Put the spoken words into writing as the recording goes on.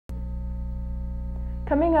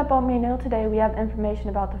Coming up on McNiel Today, we have information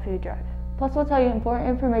about the food drive. Plus, we'll tell you important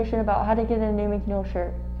information about how to get a new McNiel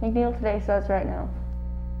shirt. McNiel Today starts right now.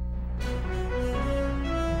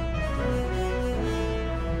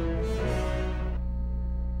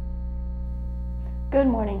 Good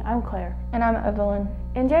morning, I'm Claire. And I'm Evelyn.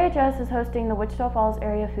 NJHS is hosting the Wichita Falls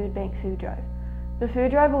Area Food Bank Food Drive. The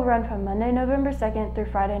food drive will run from Monday, November 2nd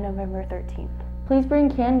through Friday, November 13th. Please bring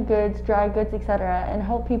canned goods, dry goods, etc., and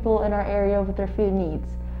help people in our area with their food needs.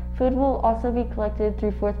 Food will also be collected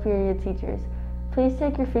through 4th period teachers. Please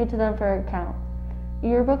take your food to them for a count.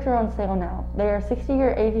 Yearbooks are on sale now. They are $60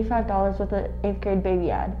 or $85 with an 8th grade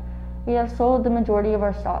baby ad. We have sold the majority of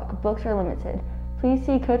our stock. Books are limited. Please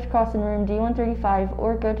see Coach Cross in room D135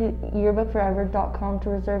 or go to yearbookforever.com to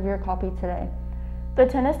reserve your copy today. The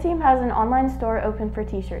tennis team has an online store open for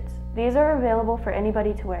t-shirts. These are available for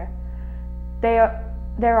anybody to wear.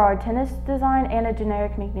 There are tennis design and a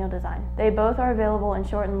generic McNiel design. They both are available in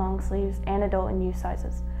short and long sleeves and adult and youth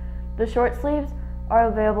sizes. The short sleeves are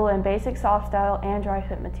available in basic soft style and dry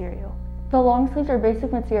fit material. The long sleeves are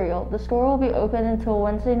basic material. The store will be open until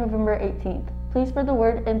Wednesday, November 18th. Please spread the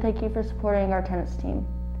word and thank you for supporting our tennis team.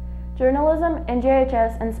 Journalism,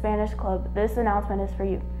 NJHS, and Spanish Club, this announcement is for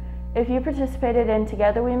you. If you participated in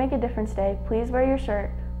Together We Make a Difference Day, please wear your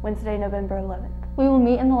shirt Wednesday, November 11th. We will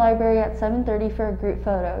meet in the library at 7:30 for a group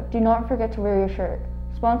photo. Do not forget to wear your shirt.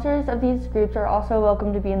 Sponsors of these groups are also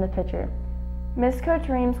welcome to be in the picture. Miss Coach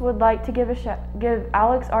Reams would like to give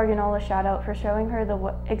Alex Argonal a shout out for showing her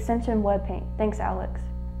the extension web paint. Thanks, Alex.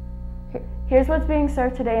 Here's what's being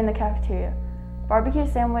served today in the cafeteria. Barbecue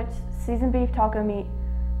sandwich, seasoned beef taco meat,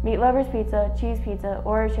 meat lovers pizza, cheese pizza,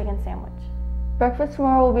 or a chicken sandwich. Breakfast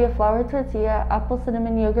tomorrow will be a flour tortilla, apple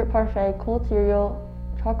cinnamon yogurt parfait, cold cereal,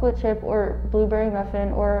 chocolate chip or blueberry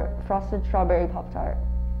muffin, or frosted strawberry Pop-Tart.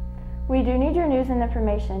 We do need your news and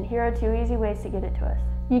information. Here are 2 easy ways to get it to us.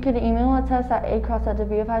 You can email it to us at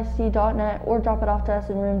across@wfic.net or drop it off to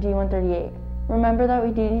us in room D138. Remember that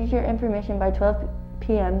we do need your information by 12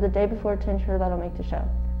 p.m. the day before to ensure that it'll make the show.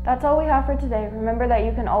 That's all we have for today. Remember that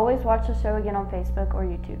you can always watch the show again on Facebook or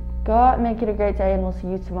YouTube. Go out and make it a great day, and we'll see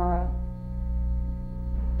you tomorrow.